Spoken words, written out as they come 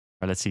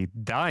Let's see.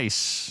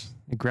 Dice.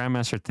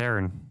 Grandmaster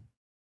Terran.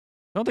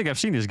 I don't think I've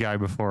seen this guy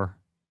before.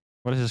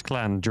 What is his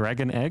clan?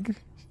 Dragon Egg?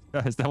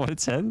 Is that what it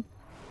said?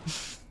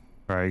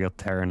 Alright, I got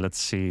Terran. Let's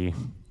see.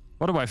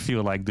 What do I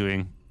feel like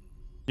doing?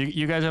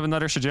 You guys have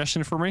another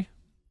suggestion for me?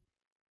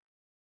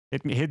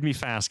 Hit me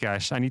fast,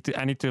 guys. I need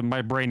to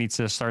my brain needs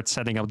to start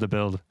setting up the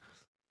build.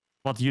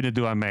 What unit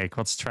do I make?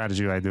 What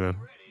strategy do I do?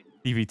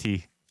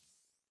 PvT.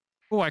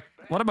 Oh,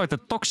 what about the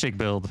toxic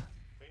build?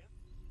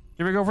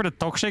 Here we go for the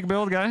toxic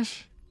build,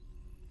 guys.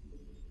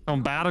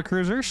 On battle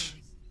cruisers.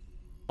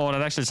 Oh,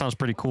 that actually sounds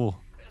pretty cool.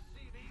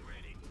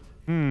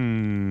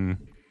 That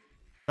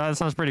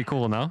sounds pretty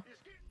cool, no?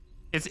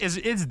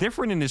 It's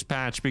different in this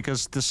patch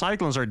because the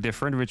cyclones are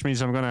different, which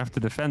means I'm gonna have to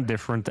defend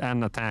different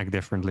and attack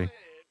differently.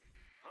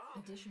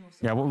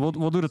 Yeah,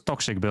 we'll do the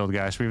toxic build,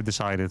 guys. We've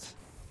decided.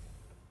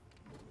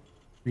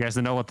 You guys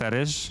don't know what that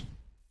is?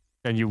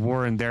 And you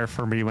weren't there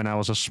for me when I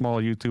was a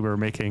small YouTuber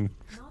making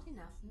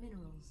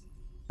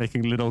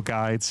little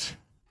guides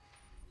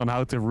on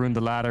how to ruin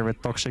the ladder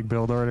with toxic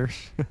build orders.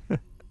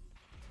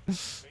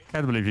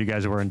 Can't believe you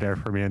guys weren't there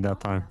for me in that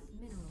time.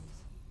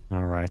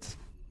 All right.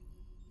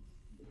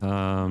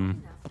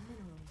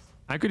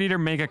 I could either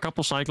make a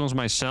couple cyclones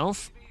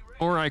myself,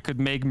 or I could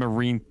make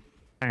marine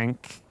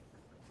tank.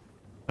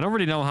 I don't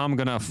really know how I'm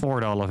gonna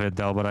afford all of it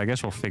though, but I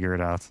guess we'll figure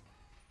it out.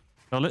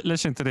 So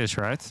listen to this,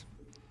 right?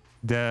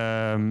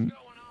 The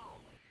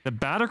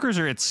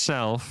battlecruiser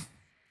itself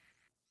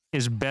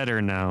is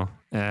better now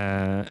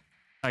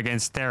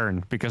against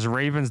Terran because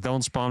Ravens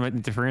don't spawn with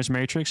interference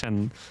matrix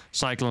and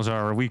cyclones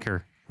are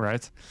weaker,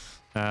 right?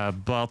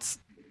 But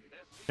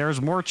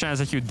there's more chance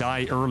that you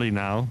die early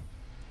now,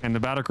 and the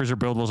battlecruiser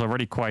build was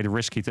already quite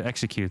risky to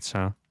execute.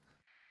 So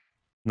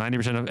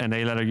 90% of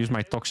NA let her use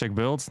my toxic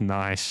build.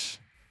 Nice.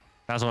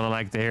 That's what I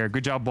like to hear.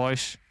 Good job,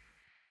 boys.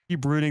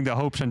 Keep rooting the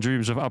hopes and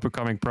dreams of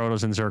up-and-coming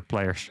Protoss and Zerg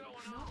players.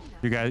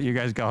 You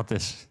guys got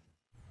this.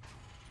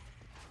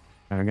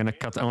 I'm gonna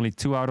cut only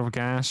 2 out of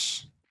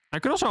gas. I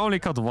could also only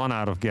cut 1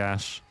 out of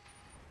gas.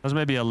 That's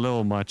maybe a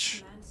little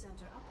much.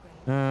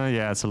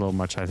 Yeah, it's a little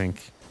much, I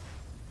think.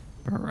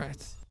 All right.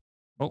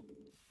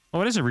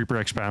 Oh, it is a Reaper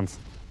expand.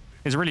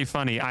 It's really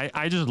funny.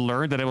 I just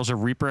learned that it was a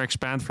Reaper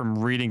expand from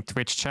reading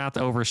Twitch chat,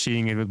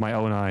 overseeing it with my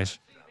own eyes.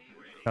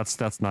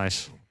 That's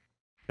nice.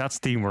 That's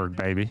teamwork,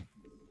 baby.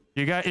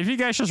 If you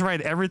guys just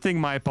write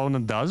everything my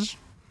opponent does,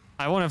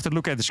 I won't have to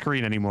look at the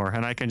screen anymore,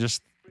 and I can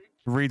just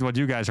read what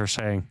you guys are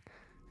saying.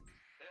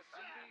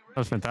 That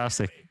was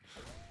fantastic.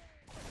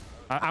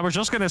 I was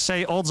just gonna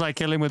say odds I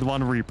kill him with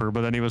 1 Reaper,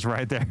 but then he was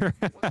right there.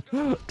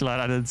 Glad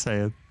I didn't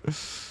say it.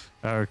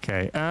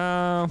 Okay.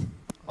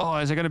 Oh,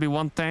 is it gonna be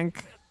 1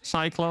 tank?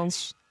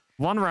 Cyclones?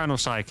 1 round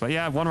of cyclones.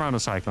 Yeah, 1 round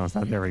of cyclones.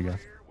 There we go. I'm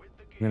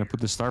gonna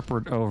put the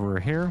starport over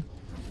here.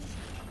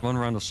 1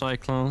 round of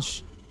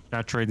cyclones.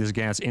 Saturate this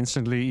gas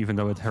instantly, even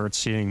though it hurts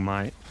seeing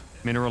my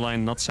mineral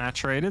line not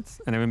saturated.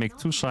 And then we make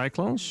 2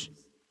 cyclones.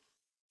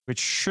 Which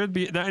should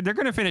be... They're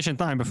going to finish in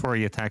time before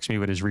he attacks me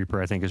with his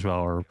Reaper, I think, as well.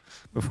 Or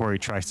before he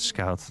tries to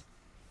scout.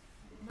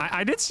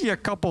 I did see a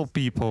couple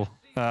people,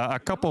 a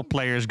couple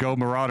players go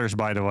Marauders,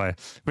 by the way.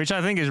 Which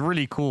I think is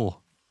really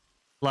cool.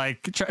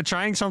 Like,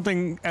 trying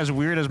something as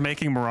weird as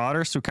making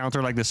Marauders to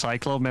counter, like, the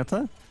Cyclone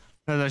meta.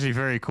 That's actually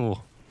very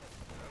cool.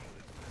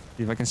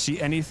 See if I can see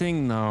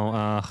anything.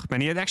 No. Man,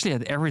 he actually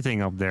had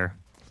everything up there.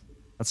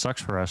 That sucks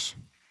for us.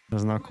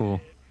 That's not cool.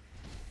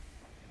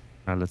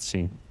 Let's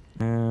see.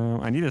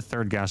 I need a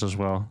 3rd gas as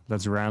well.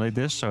 Let's rally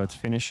this so it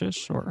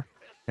finishes. Or,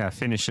 yeah,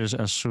 finishes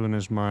as soon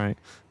as my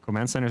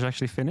command center is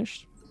actually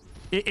finished.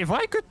 If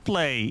I could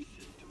play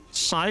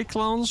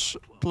Cyclones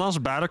plus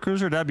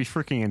Battlecruiser, that'd be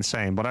freaking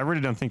insane. But I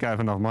really don't think I have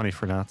enough money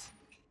for that.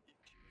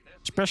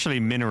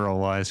 Especially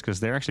mineral-wise, because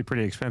they're actually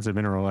pretty expensive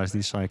mineral-wise,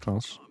 these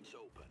Cyclones.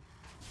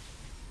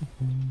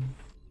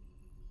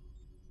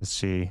 Let's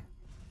see.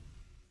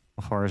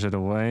 How far is it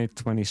away?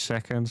 20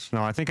 seconds.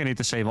 No, I think I need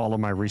to save all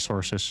of my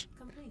resources.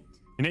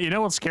 You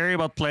know what's scary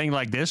about playing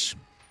like this?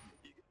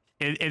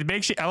 It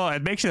makes you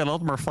it makes it a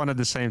lot more fun at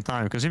the same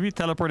time. Because if you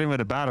teleport in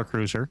with a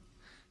battlecruiser,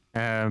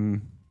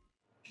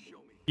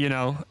 you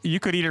know,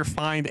 you could either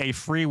find a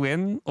free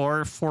win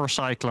or 4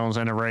 cyclones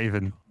and a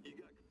raven.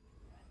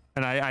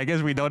 And I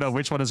guess we don't know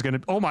which one is going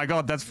to... Oh my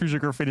god, that fusion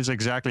griffin is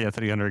exactly at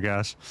 300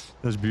 gas.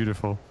 That's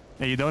beautiful.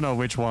 And you don't know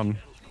which one.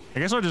 I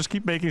guess I'll just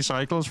keep making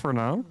cyclones for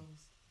now.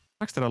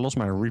 Next, that I lost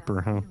my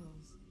Reaper, huh?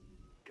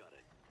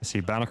 Let's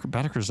see,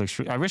 Battlecruiser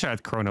looks... I wish I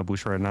had Chrono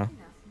Boost right now.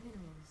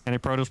 Any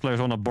Protoss players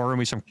want to borrow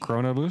me some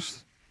Chrono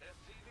Boost?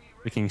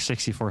 Freaking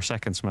 64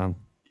 seconds, man.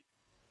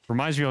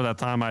 Reminds me of that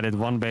time I did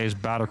 1 base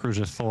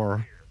Battlecruiser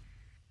Thor.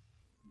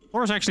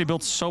 Thor is actually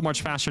built so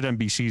much faster than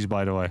BCs,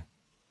 by the way.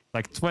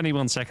 Like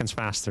 21 seconds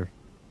faster.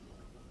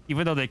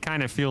 Even though they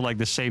kind of feel like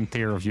the same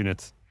tier of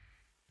unit.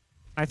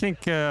 I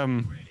think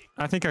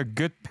a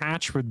good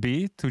patch would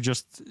be to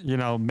just, you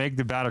know, make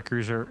the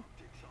Battlecruiser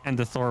and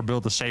the Thor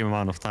build the same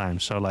amount of time.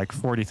 So like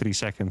 43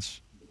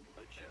 seconds.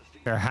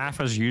 They're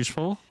half as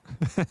useful.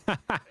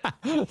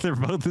 They're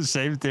both the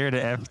same tier,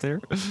 the F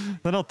tier.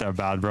 They're not that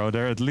bad, bro.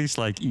 They're at least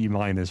like E-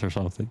 or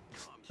something.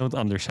 Don't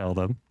undersell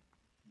them.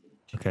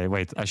 Okay,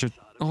 wait. I should...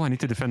 Oh, I need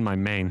to defend my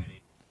main.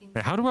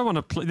 Okay, how do I want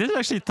to play? This is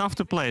actually tough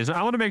to play. So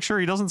I want to make sure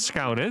he doesn't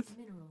scout it.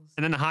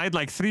 And then hide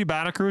like 3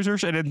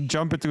 battlecruisers and then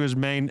jump into his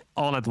main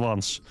all at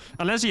once.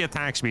 Unless he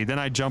attacks me, then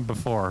I jump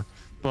before.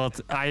 But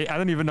I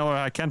don't even know if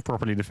I can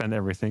properly defend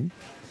everything.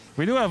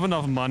 We do have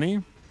enough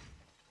money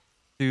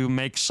to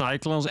make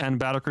Cyclones and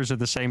battlecruisers at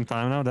the same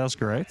time now. That's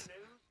great.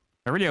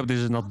 I really hope this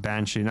is not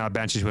Banshee. No,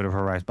 Banshees would have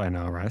arrived by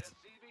now, right?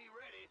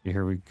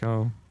 Here we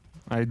go.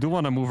 I do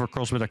want to move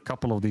across with a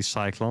couple of these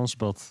Cyclones,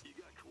 but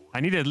I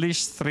need at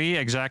least 3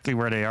 exactly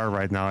where they are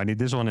right now. I need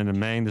this one in the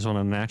main, this one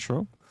in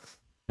natural,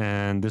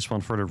 and this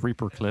one for the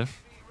Reaper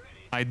Cliff.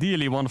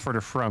 Ideally one for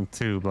the front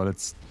too, but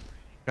it's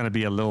gonna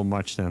be a little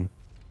much then.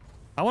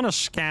 I want to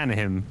scan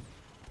him,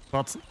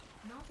 but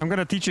I'm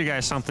gonna teach you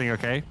guys something,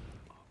 okay?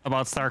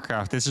 About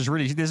StarCraft. This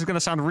is gonna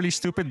sound really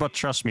stupid, but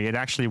trust me, it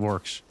actually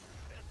works.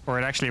 Or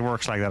it actually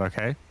works like that,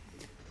 okay?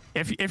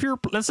 If you're,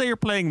 let's say you're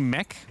playing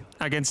mech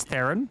against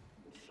Terran,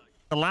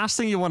 the last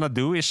thing you want to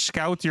do is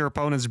scout your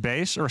opponent's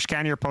base or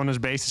scan your opponent's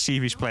base to see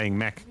if he's playing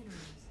mech.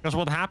 Because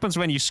what happens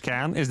when you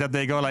scan is that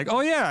they go like,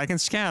 oh yeah, I can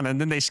scan, and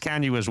then they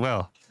scan you as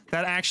well.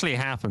 That actually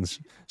happens.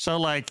 So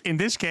like, in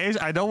this case,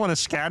 I don't want to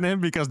scan him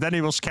because then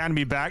he will scan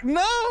me back.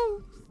 No!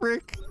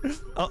 Frick.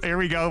 Oh, here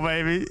we go,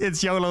 baby.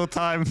 It's YOLO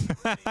time.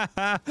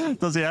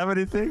 Does he have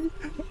anything?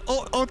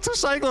 Oh, 2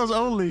 Cyclones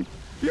only.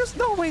 Yes,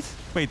 no, wait.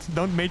 Wait,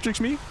 don't Matrix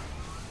me.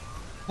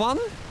 1?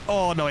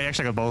 Oh, no, he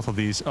actually got both of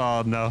these.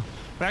 Oh, no.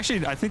 But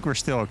actually, I think we're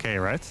still okay,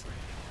 right?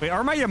 Wait,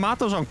 are my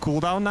Yamatos on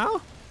cooldown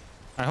now?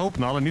 I hope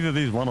not. I need at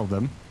least one of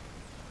them.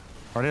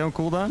 Are they on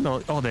cooldown?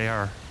 No. Oh, they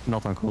are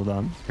not on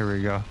cooldown. Here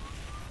we go.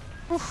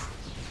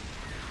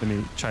 Oof. Let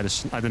me try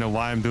this. I don't know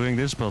why I'm doing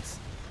this, but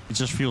it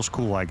just feels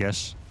cool, I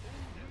guess.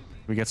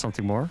 We get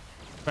something more.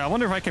 Wait, I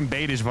wonder if I can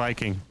bait his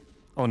Viking.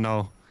 Oh,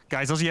 no.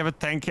 Guys, does he have a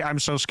tank? I'm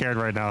so scared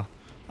right now.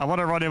 I want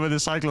to run in with the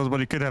Cyclones, but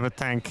he could have a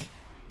tank.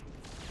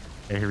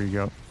 Okay, here we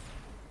go.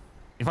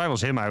 If I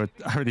was him, I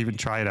would even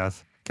try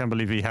that. Can't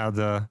believe he had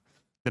the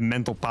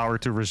mental power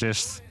to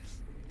resist.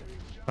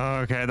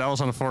 Okay, that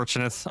was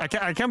unfortunate.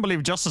 I can't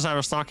believe just as I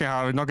was talking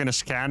how I'm not going to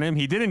scan him,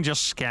 he didn't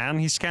just scan.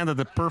 He scanned at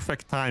the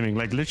perfect timing.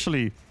 Like,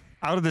 literally,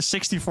 out of the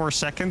 64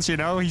 seconds, you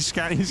know, he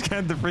scanned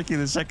the freaking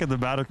the second the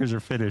battlecruisers are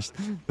finished.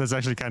 That's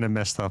actually kind of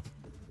messed up.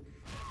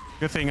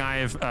 Good thing I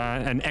have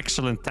an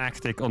excellent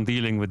tactic on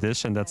dealing with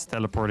this, and that's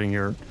teleporting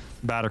your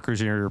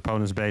battlecruiser near your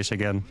opponent's base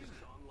again.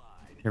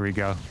 Here we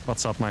go.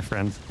 What's up, my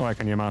friend? Oh, I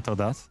can Yamato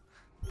that.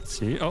 Let's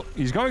see. Oh,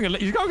 he's going a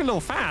little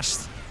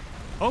fast.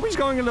 Oh, he's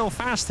going a little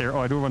fast here. Oh,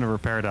 I do want to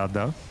repair that,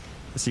 though.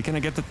 Let's see. Can I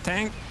get the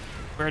tank?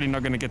 Really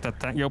not going to get that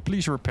tank. Yo,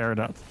 please repair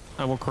that.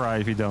 I will cry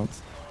if you don't.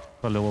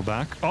 A little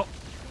back. Oh,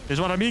 this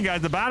is what I mean,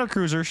 guys. The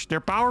battlecruisers, they're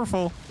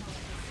powerful.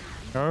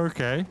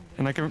 Okay.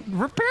 And I can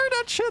repair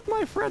that shit,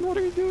 my friend. What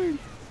are you doing?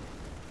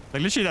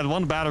 Like, literally, that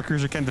one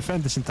battlecruiser can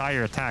defend this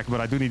entire attack, but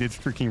I do need it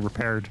freaking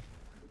repaired.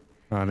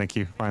 Oh, thank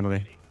you.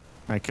 Finally.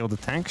 I killed the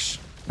tanks,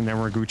 and then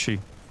we're Gucci.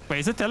 Wait,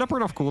 is the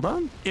teleport off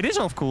cooldown? It is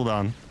off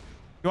cooldown.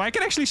 Yo, I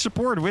can actually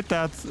support with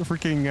that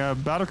freaking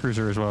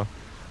battlecruiser as well.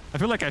 I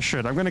feel like I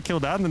should. I'm going to kill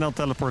that, and then I'll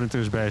teleport into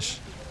his base.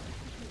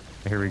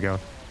 Here we go.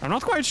 I'm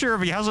not quite sure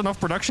if he has enough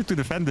production to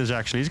defend this,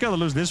 actually. He's got to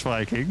lose this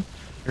Viking.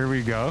 Here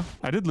we go.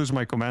 I did lose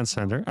my command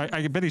center.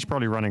 I bet he's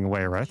probably running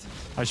away, right?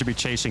 I should be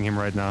chasing him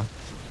right now.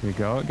 Here we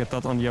go. Get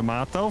that on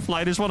Yamato.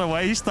 Fly this one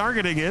away. He's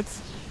targeting it.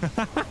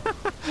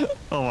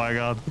 Oh my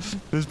god.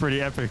 This is pretty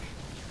epic.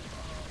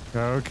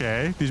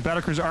 Okay. These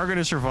battlecruisers are going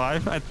to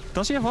survive.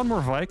 Does he have one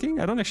more Viking?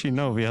 I don't actually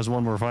know if he has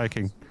one more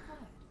Viking.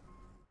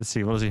 Let's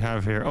see. What does he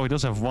have here? Oh, he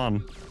does have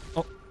one.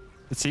 Oh,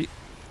 let's see.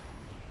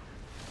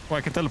 Oh,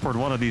 I can teleport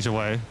one of these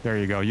away. There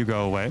you go. You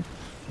go away.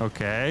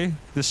 Okay.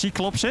 The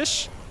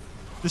Cyclopses.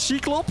 The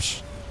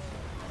Cyclops.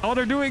 Oh,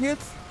 they're doing it.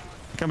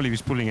 I can't believe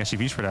he's pulling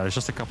SCVs for that. It's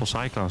just a couple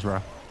Cyclones,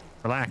 bro.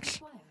 Relax.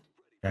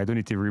 Yeah, I do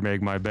need to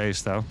remake my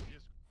base, though.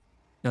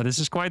 Yeah, this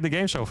is quite the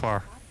game so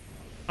far.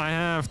 I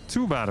have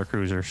 2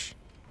 battlecruisers.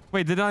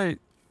 Wait, did I...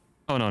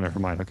 Oh, no, never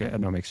mind. Okay, that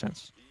makes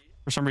sense.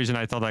 For some reason,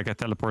 I thought I could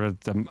teleport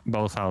them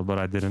both out, but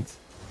I didn't.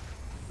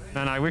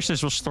 And I wish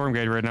this was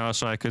Stormgate right now,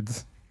 so I could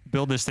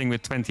build this thing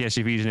with 20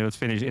 SCVs and it would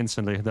finish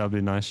instantly. That would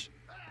be nice.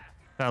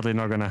 Sadly,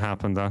 not gonna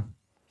happen, though.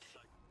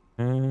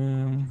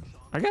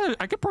 I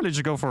could probably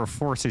just go for a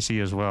 4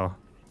 CC as well.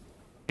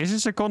 Is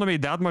this economy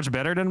that much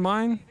better than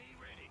mine?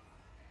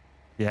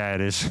 Yeah,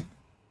 it is.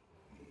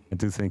 I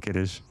do think it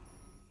is.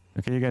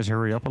 Okay, you guys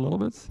hurry up a little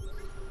bit.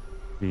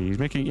 He's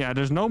making... Yeah,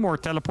 there's no more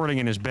teleporting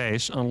in his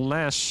base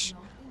unless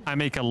I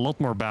make a lot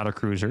more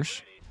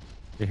battlecruisers.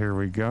 Okay, here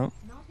we go.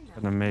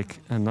 Gonna make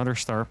another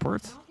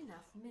starport.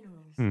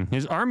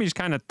 His army's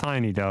kind of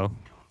tiny, though.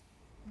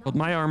 But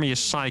my army is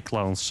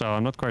Cyclones, so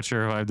I'm not quite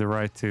sure if I have the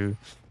right to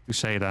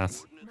say that.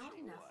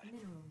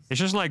 It's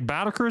just like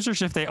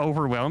battlecruisers, if they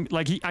overwhelm...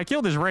 Like, I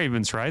killed his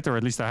ravens, right? Or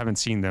at least I haven't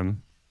seen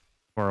them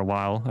for a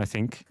while, I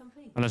think.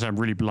 Unless I'm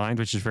really blind,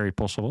 which is very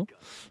possible.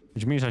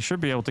 Which means I should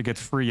be able to get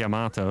free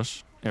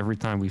Yamatos every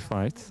time we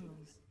fight.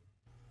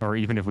 Or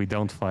even if we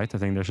don't fight, I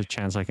think there's a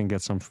chance I can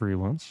get some free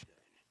ones.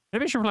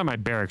 Maybe I should fly my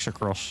barracks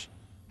across.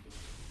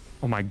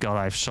 Oh my god,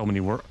 I have so many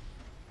work.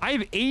 I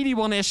have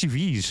 81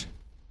 SCVs.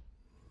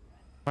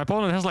 My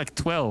opponent has like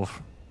 12.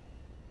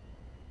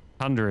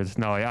 100.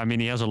 No, I mean,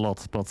 he has a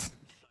lot, but...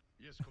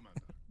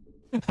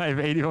 I have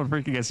 81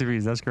 freaking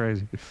SCVs. That's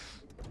crazy.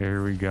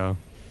 Here we go.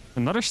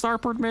 Another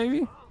starport,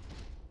 maybe?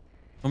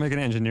 I'll make an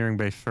engineering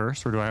base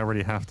first, or do I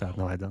already have that?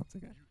 No, I don't.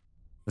 Okay.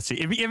 Let's see.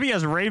 If he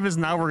has ravens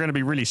now, we're going to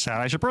be really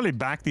sad. I should probably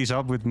back these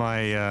up with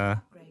my...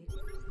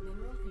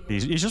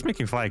 He's just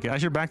making Viking. I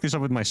should back this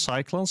up with my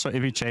cyclones, so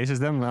if he chases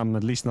them, I'm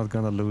at least not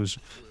going to lose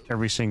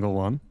every single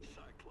one.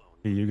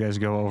 You guys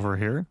go over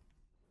here.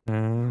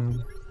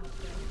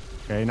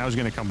 Okay, now he's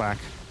going to come back.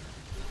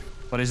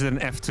 But is it an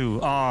F2?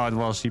 Oh, it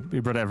was. He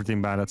brought everything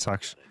back. That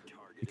sucks.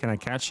 Can I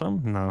catch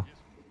some? No.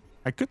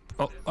 I could...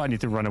 Oh, I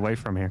need to run away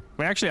from here.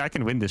 Wait, actually, I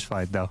can win this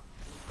fight, though.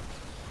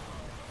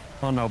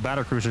 Oh, no.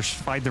 Battlecruisers,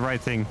 fight the right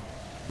thing.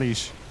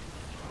 Please.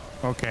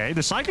 Okay,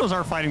 the cyclones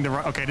are fighting the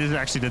right... Okay, this is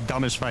actually the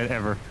dumbest fight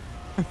ever.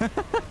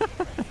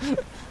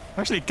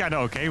 Actually kind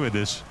of okay with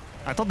this.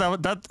 I thought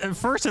that at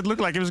first it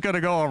looked like it was gonna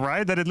go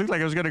alright, then it looked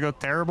like it was gonna go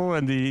terrible,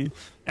 and the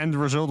end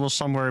result was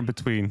somewhere in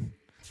between.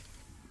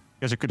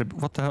 Guess it could have...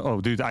 What the hell?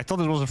 Oh, dude, I thought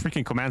it was a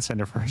freaking command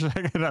center for a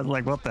second. I was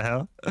like, what the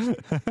hell?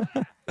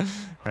 Alright,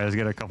 let's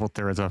get a couple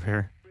turrets up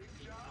here.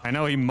 I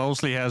know he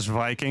mostly has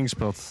Vikings,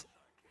 but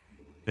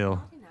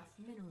still.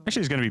 Actually,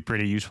 it's gonna be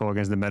pretty useful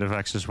against the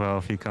medevacs as well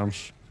if he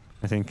comes.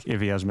 I think,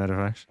 if he has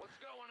medevacs.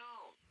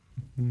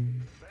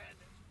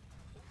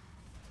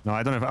 No,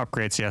 I don't have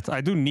upgrades yet.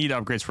 I do need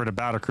upgrades for the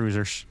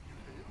battlecruisers.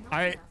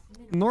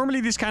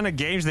 Normally these kind of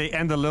games, they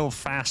end a little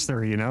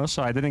faster, you know?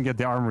 So I didn't get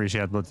the armories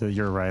yet, but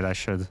you're right, I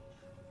should.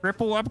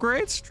 Triple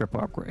upgrades?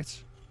 Triple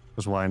upgrades.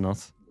 Because why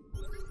not?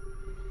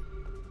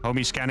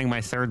 Homie scanning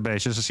my third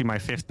base just to see my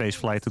fifth base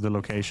fly to the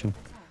location.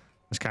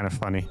 It's kind of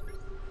funny.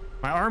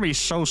 My army is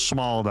so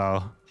small,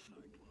 though.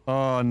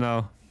 Oh,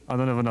 no. I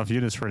don't have enough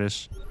units for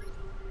this.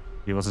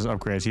 He wants his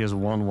upgrades. He has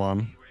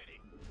 1-1.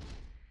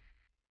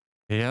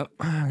 Yep,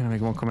 I'm gonna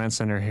make one command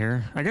center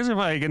here. I guess if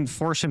I can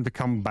force him to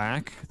come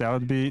back, that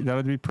would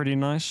be pretty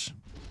nice.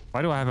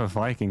 Why do I have a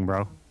Viking,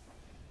 bro?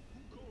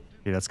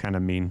 Yeah, that's kind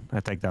of mean.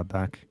 I take that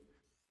back.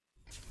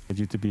 Get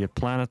you to be a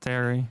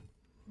planetary.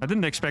 I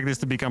didn't expect this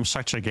to become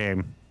such a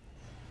game.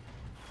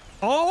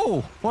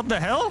 Oh, what the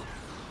hell?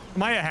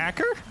 Am I a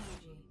hacker?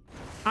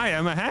 I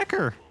am a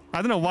hacker.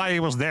 I don't know why he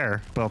was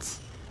there, but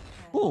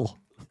cool.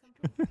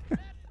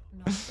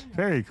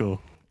 Very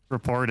cool.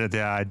 Reported,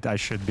 yeah, I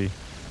should be.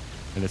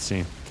 Let's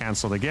see.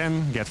 Cancelled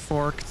again. Get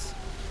forked.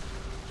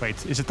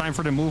 Wait, is it time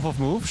for the move of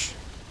moves?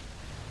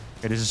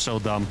 Okay, this is so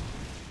dumb.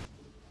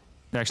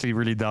 Actually,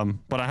 really dumb.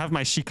 But I have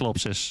my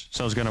Cyclopses,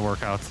 so it's gonna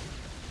work out.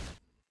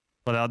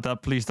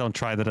 But please don't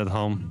try that at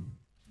home.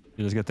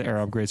 You just get the air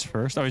upgrades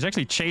first. Oh, he's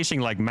actually chasing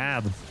like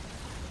mad.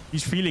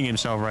 He's feeling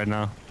himself right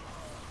now.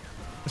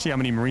 Let's see how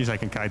many Marines I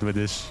can kite with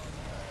this.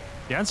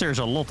 The answer is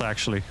a lot,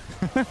 actually.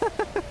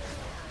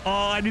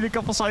 Oh, I need a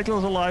couple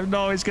Cyclones alive.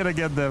 No, he's gonna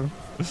get them.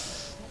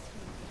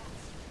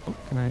 Oh,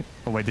 can I...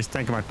 Oh, wait, this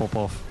tank might pop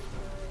off.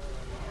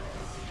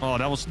 Oh,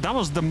 that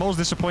was the most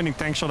disappointing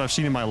tank shot I've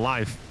seen in my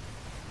life.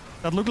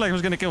 That looked like it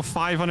was going to kill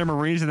 500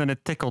 Marines and then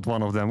it tickled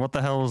one of them. What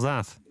the hell was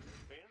that?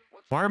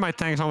 Why are my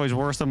tanks always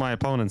worse than my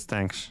opponent's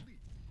tanks?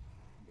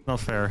 Not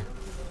fair.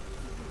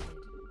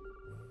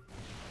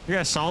 You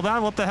guys saw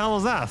that? What the hell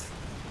was that?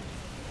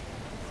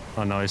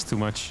 Oh, no, it's too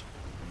much.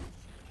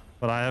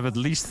 But I have at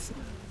least...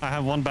 I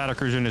have one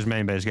battlecruiser in his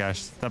main base,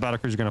 guys. That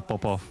battlecruiser is going to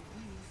pop off.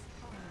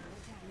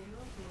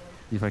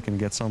 See if I can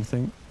get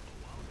something.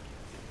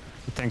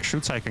 The tank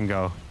shoots, I can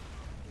go.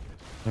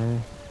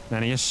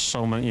 And he has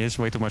so many. He has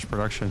way too much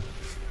production.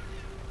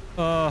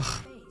 Ugh.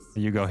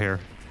 You go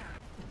here.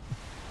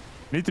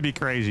 Need to be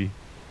crazy.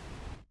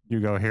 You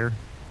go here.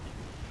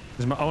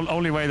 This is my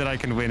only way that I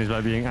can win is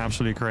by being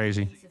absolutely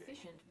crazy.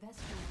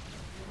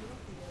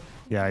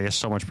 Yeah, he has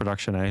so much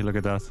production, eh? Look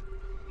at that.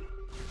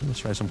 Let's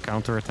try some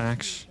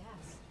counterattacks.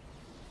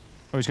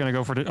 Oh, he's gonna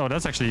go for the... Oh,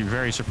 that's actually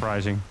very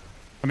surprising.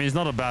 I mean, it's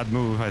not a bad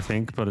move, I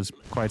think, but it's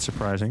quite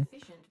surprising.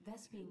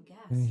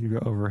 Okay, you go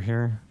over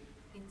here.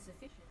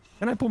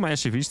 Can I pull my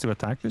SCVs to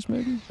attack this,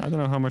 maybe? I don't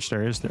know how much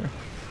there is there.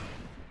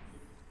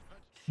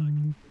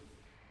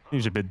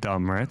 Seems a bit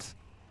dumb, right?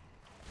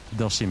 It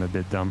does seem a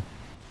bit dumb.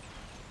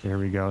 Here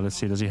we go. Let's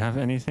see. Does he have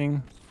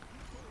anything?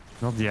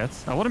 Not yet.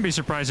 I wouldn't be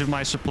surprised if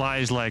my supply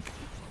is, like,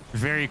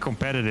 very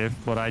competitive,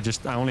 but I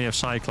only have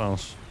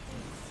Cyclones.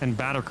 And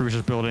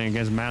battlecruisers building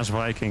against mass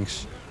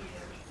Vikings.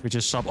 Which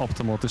is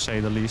suboptimal, to say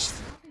the least.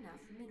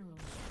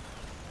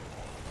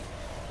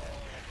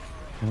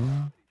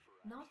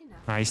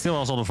 He still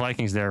has all the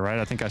Vikings there, right?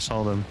 I think I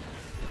saw them.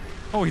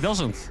 Oh, he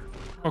doesn't.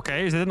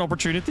 Okay, is it an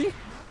opportunity?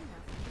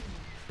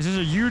 Is this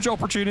a huge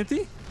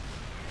opportunity?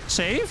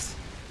 Saved?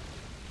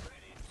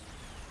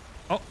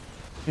 Oh,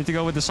 need to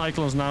go with the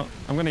Cyclones now.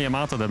 I'm gonna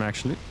Yamato them,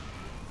 actually.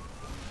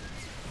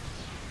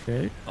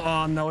 Okay.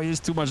 Oh, no, he has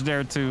too much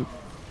there, too.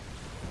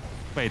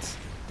 Wait,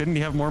 didn't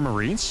he have more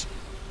Marines?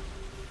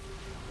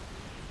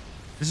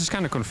 This is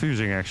kind of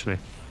confusing, actually.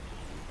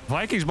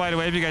 Vikings, by the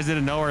way, if you guys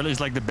didn't know, is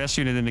like the best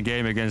unit in the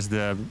game against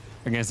the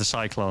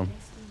Cyclone.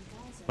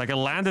 Like a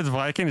landed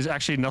Viking is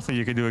actually nothing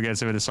you can do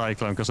against it with a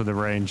Cyclone because of the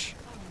range.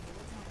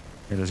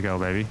 Here, let's go,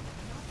 baby.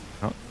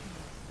 Oh,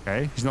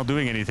 okay. He's not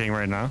doing anything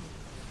right now.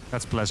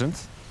 That's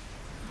pleasant.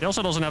 He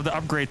also doesn't have the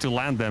upgrade to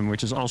land them,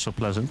 which is also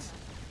pleasant.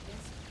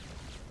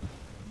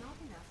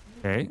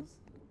 Okay,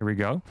 here we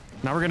go.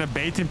 Now we're gonna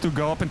bait him to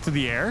go up into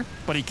the air,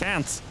 but he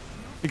can't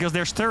because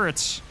there's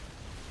turrets.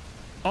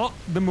 Oh,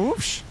 the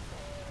moves.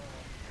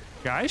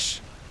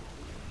 Guys,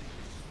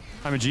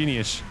 I'm a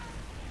genius.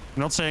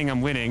 I'm not saying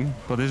I'm winning,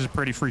 but this is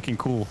pretty freaking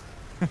cool.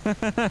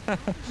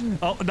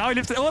 Oh, now he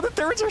lifted. Oh, the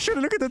turrets are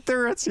shooting. Look at the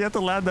turrets. You have to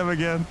land them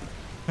again.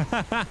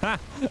 That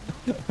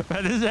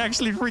is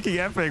actually freaking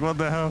epic. What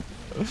the hell?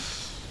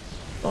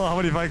 Oh, how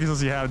many Vikings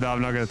does he have? No,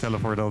 I'm not going to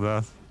teleport all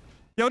that.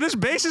 Yo, this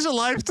base is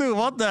alive too.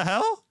 What the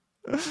hell?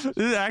 This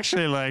is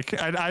actually like...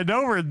 I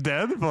know we're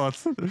dead, but...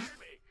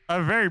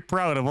 I'm very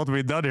proud of what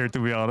we've done here, to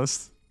be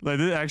honest. Like,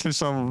 this is actually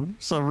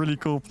some really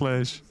cool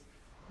plays.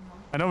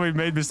 I know we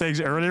made mistakes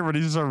earlier, but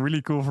these are some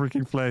really cool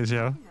freaking plays,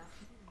 yeah.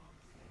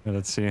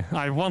 Let's see.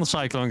 I have one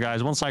Cyclone,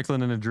 guys. One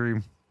Cyclone in a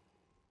dream.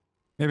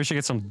 Maybe we should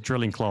get some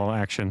Drilling Claw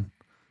action.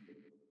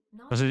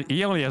 Because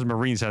he only has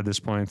Marines at this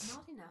point.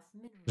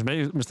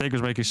 His mistake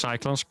was making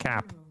Cyclones.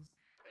 Cap.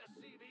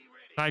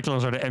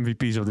 Cyclones are the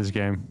MVPs of this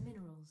game.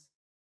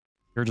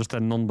 You're just a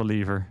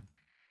non-believer.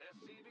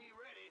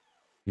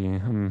 Yeah,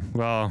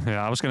 well,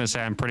 yeah, I was going to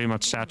say I'm pretty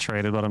much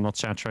saturated, but I'm not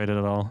saturated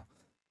at all.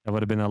 That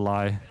would have been a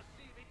lie.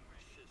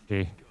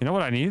 Okay. You know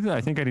what I need?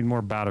 I think I need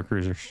more battle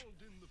cruisers.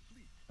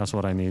 That's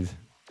what I need.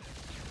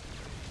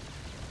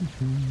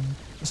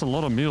 That's a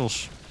lot of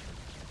meals.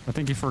 I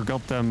think he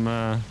forgot them.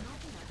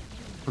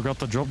 Forgot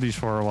to drop these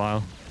for a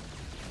while.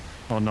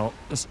 Oh no,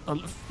 there's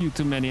a few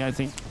too many, I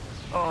think.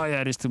 Oh yeah,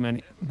 it is too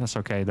many. That's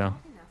okay though.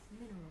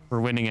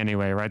 We're winning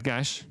anyway, right,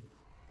 guys?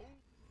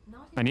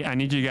 I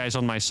need you guys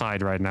on my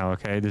side right now,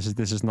 okay?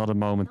 This is not a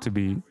moment to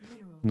be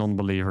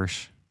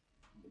non-believers.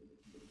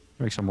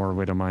 Make some more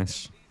Widow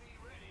Mines.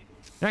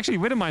 Actually,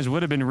 Widow Mines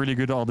would have been really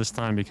good all this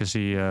time because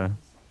he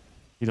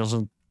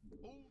doesn't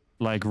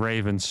like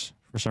ravens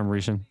for some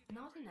reason.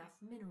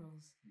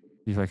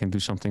 See if I can do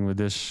something with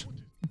this.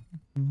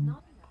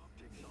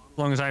 As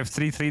long as I have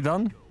 3-3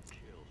 done,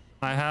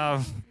 I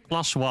have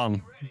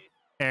 +1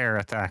 air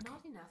attack.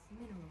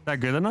 Is that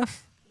good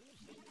enough?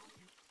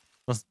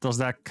 Does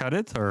that cut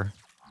it or?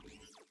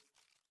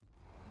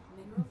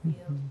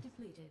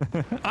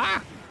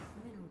 Ah!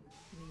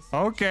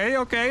 Okay,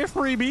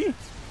 freebie.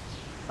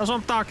 That's what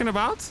I'm talking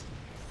about.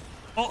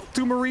 Oh,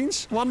 2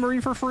 Marines, 1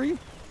 Marine for free.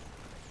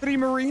 3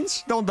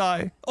 Marines, don't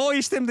die. Oh,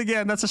 he stimmed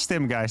again. That's a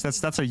stim, guys.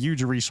 That's a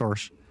huge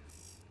resource.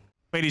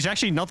 Wait, he's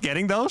actually not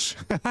getting those?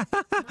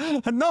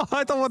 No,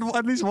 I thought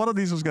at least one of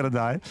these was gonna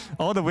die.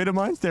 Oh, the Widow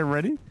Mines, they're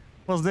ready.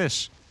 What's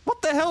this?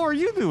 What the hell are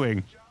you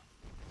doing?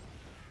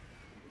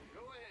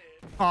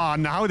 Oh,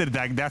 no, how did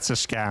that... That's a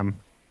scam.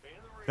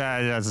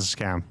 That's a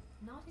scam.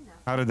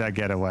 How did that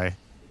get away?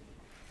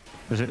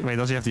 Wait,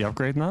 does he have the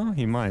upgrade now?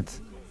 He might.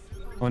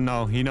 Oh,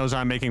 no, he knows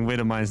I'm making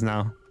Widow Mines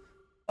now.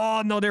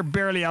 Oh, no, they're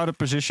barely out of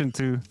position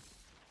too.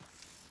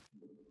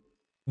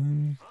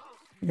 I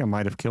think I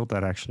might have killed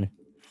that, actually.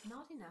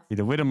 Yeah,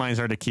 the Widow Mines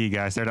are the key,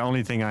 guys. They're the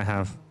only thing I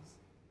have.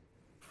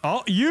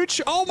 Oh,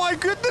 huge! Oh my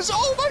goodness!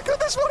 Oh my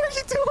goodness! What are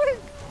you doing?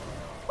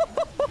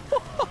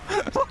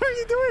 What are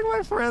you doing,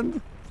 my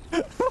friend?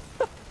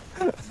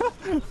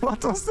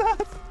 What was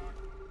that?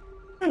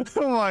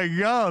 Oh my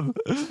god!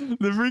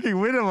 The freaking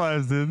Widow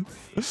Mines, dude.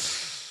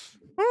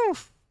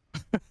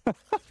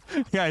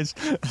 Guys,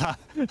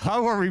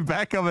 how are we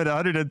back up at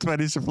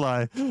 120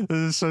 supply? This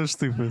is so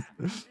stupid.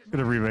 I'm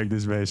gonna remake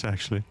this base,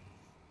 actually.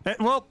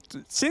 Well,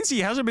 since he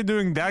hasn't been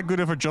doing that good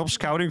of a job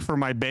scouting for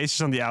my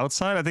bases on the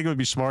outside, I think it would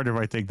be smarter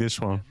if I take this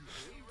one.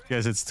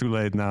 Guess it's too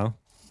late now.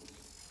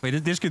 Wait,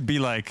 this could be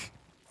like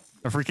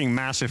a freaking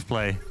massive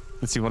play.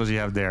 Let's see, what does he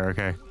have there?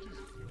 Okay.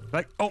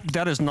 Like, oh,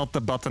 that is not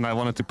the button I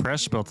wanted to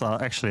press, but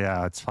actually,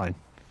 yeah, it's fine.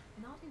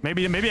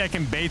 Maybe I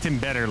can bait him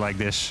better like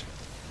this.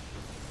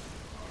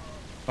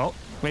 Oh,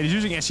 wait, he's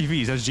using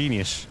SCVs. That's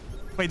genius.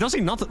 Wait, does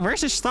he not?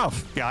 Where's his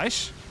stuff,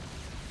 guys?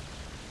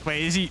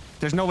 Wait, is he...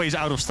 There's no way he's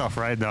out of stuff,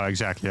 right? No,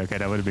 exactly. Okay,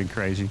 that would have been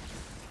crazy.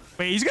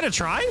 Wait, he's gonna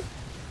try?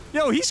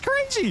 Yo, he's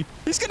crazy.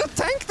 He's gonna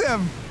tank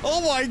them. Oh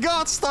my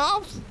god,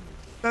 stop.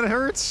 That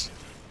hurts.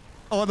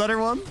 Oh, another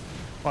one.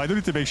 Oh, I do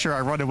need to make sure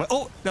I run away.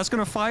 Oh, that's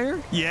gonna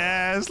fire?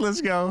 Yes, let's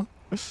go.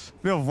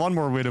 We have 1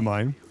 more Widow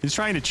Mine. He's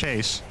trying to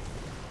chase.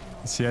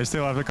 Let's see, I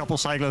still have a couple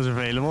Cyclones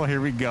available. Here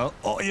we go.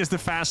 Oh, here's the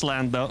fast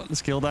land, though.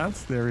 Let's kill that.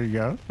 There we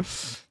go.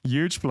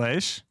 Huge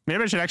place.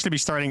 Maybe I should actually be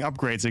starting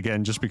upgrades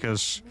again, just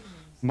because...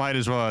 Might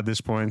as well at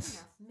this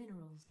point.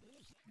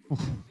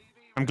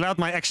 I'm glad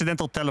my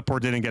accidental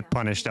teleport didn't get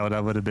punished, though.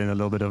 That would have been a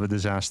little bit of a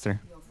disaster.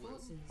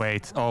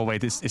 Wait. Oh,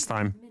 wait. It's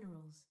time.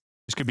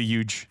 This could be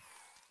huge.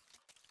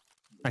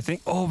 I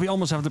think... Oh, we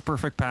almost have the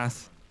perfect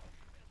path.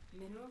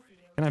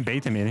 Can I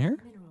bait him in here?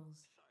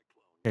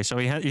 Okay, so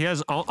he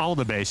has all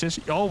the bases.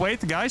 Oh,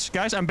 wait, guys.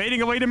 Guys, I'm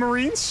baiting away the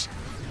Marines.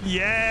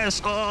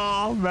 Yes.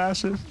 Oh,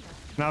 massive.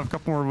 Now I have a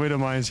couple more Widow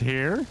Mines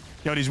here.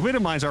 Yo, these Widow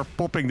Mines are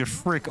popping the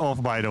frick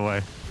off, by the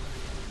way.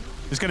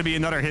 It's gonna be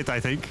another hit, I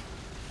think.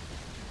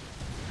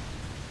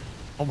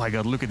 Oh my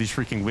god, look at these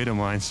freaking widow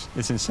mines.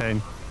 It's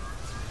insane.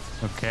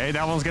 Okay,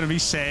 that one's gonna be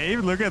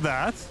saved. Look at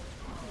that.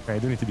 Okay, I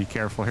do need to be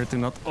careful here to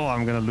not... Oh,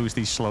 I'm gonna lose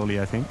these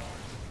slowly, I think.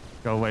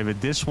 Go away with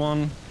this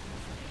one.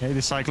 Okay,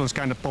 the cyclone's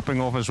kind of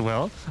popping off as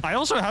well. I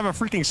also have a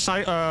freaking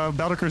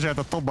battle cruiser at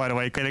the top, by the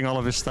way, getting all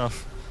of his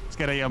stuff. Let's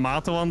get a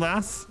Yamato on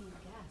that.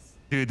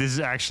 Dude, this is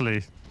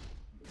actually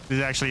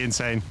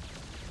insane.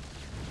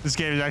 This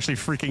game is actually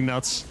freaking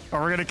nuts. Oh,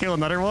 we're gonna kill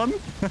another one?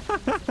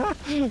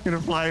 Gonna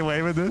fly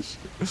away with this?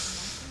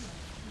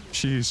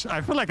 Jeez.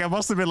 I feel like I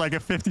must have been like a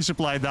 50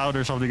 supply down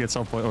or something at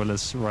some point. Oh,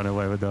 let's run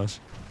away with those.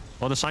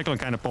 Well, the cyclone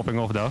kind of popping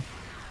off, though.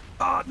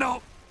 Oh,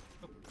 no!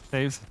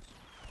 Saved.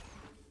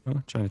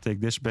 Oh, trying to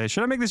take this base.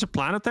 Should I make this a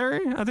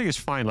planetary? I think it's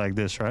fine like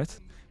this, right?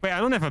 Wait, I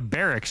don't have a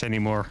barracks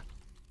anymore.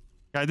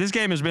 Yeah, this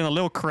game has been a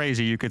little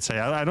crazy, you could say.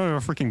 I don't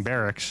have a freaking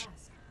barracks.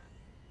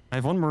 I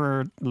have one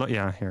more...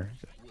 Yeah, here.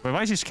 Wait,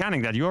 why is he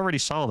scanning that? You already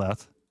saw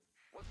that.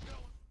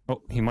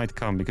 Oh, he might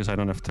come because I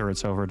don't have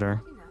turrets over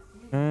there.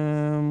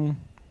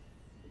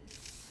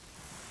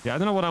 Yeah, I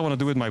don't know what I want to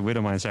do with my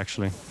widow mines,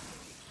 actually.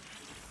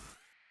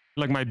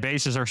 Like, my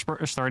bases are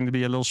starting to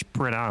be a little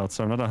spread out,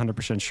 so I'm not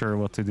 100% sure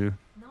what to do.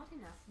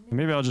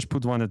 Maybe I'll just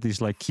put one at these,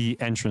 like, key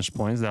entrance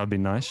points. That would be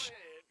nice.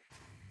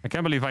 I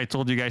can't believe I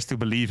told you guys to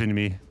believe in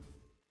me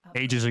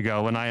ages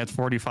ago when I had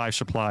 45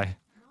 supply.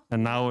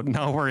 And now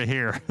we're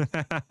here.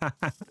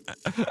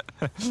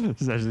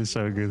 This is actually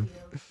so good.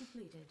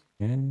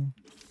 Yeah.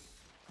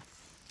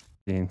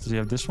 Does he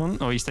have this one?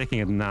 Oh, he's taking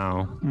it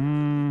now.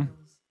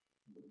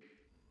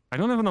 I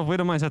don't have enough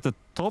widow mines at the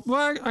top.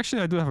 Well,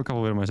 actually, I do have a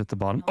couple widow mines at the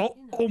bottom.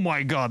 Oh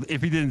my god.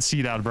 If he didn't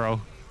see that,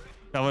 bro.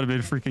 That would have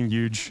been freaking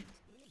huge.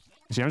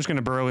 See, I'm just going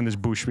to burrow in this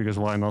bush because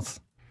why not?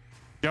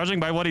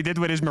 Judging by what he did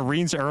with his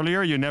marines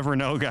earlier, you never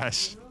know,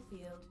 guys.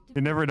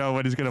 You never know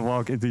when he's going to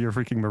walk into your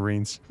freaking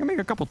marines. I can make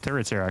a couple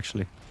turrets here,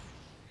 actually.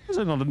 This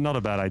is not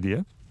a bad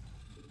idea.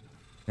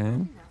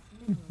 Okay.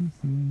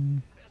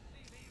 And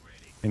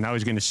now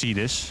he's going to see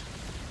this.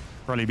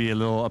 Probably be a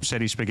little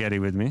upsetty spaghetti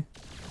with me.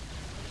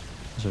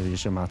 So you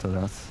Yamato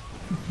that.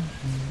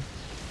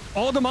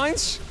 All the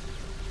mines?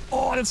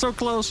 Oh, that's so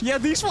close. Yeah,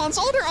 these ones.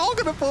 Oh, they're all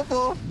going to pop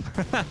off.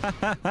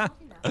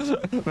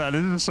 Man,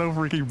 this is so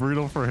freaking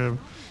brutal for him.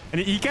 And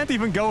he can't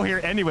even go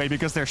here anyway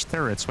because there's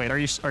turrets. Wait, are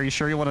you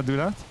sure you want to do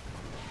that?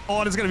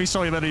 Oh, there's gonna be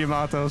so many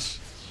Yamatos.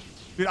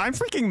 Dude, I'm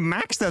freaking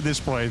maxed at this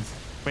point.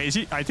 Wait, is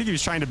he? I think he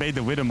was trying to bait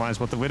the widow mines,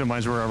 but the widow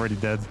mines were already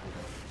dead.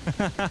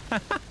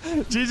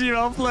 GG,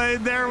 well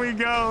played. There we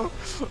go.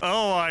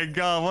 Oh my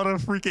god, what a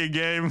freaking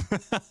game.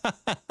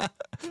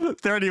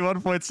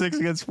 31.6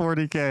 against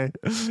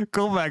 40k.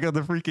 Comeback of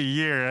the freaking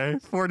year, eh?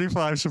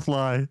 45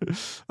 supply.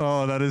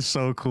 Oh, that is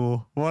so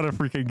cool. What a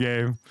freaking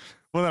game.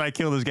 When did I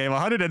kill this game?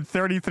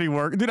 133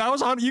 work. Dude, I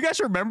was on... You guys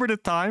remember the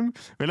time?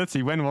 Wait, let's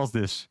see. When was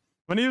this?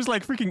 When he was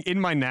like freaking in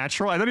my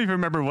natural? I don't even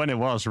remember when it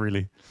was,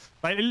 really.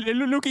 Like,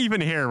 look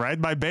even here, right?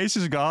 My base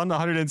is gone.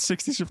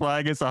 160 supply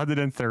against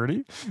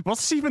 130. Was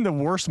this even the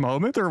worst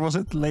moment? Or was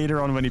it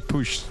later on when he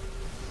pushed?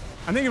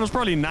 I think it was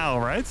probably now,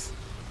 right?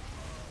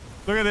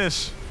 Look at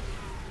this.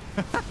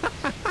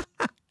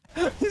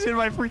 He's in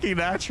my freaking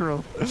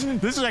natural.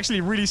 This is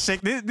actually really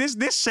sick.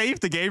 This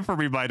saved the game for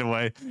me, by the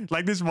way.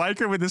 Like this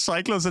micro with the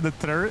cyclones and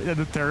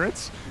the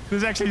turrets.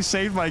 This actually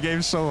saved my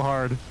game so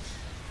hard.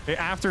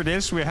 After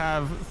this, we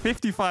have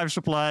 55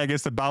 supply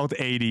against about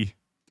 80.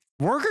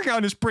 Worker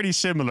count is pretty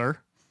similar.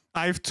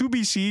 I have 2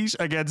 BCs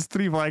against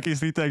 3 Vikings,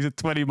 3 tanks, and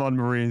 21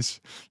 Marines.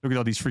 Look at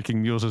all these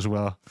freaking mules as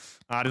well.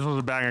 This was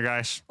a banger,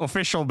 guys.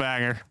 Official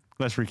banger.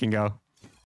 Let's freaking go.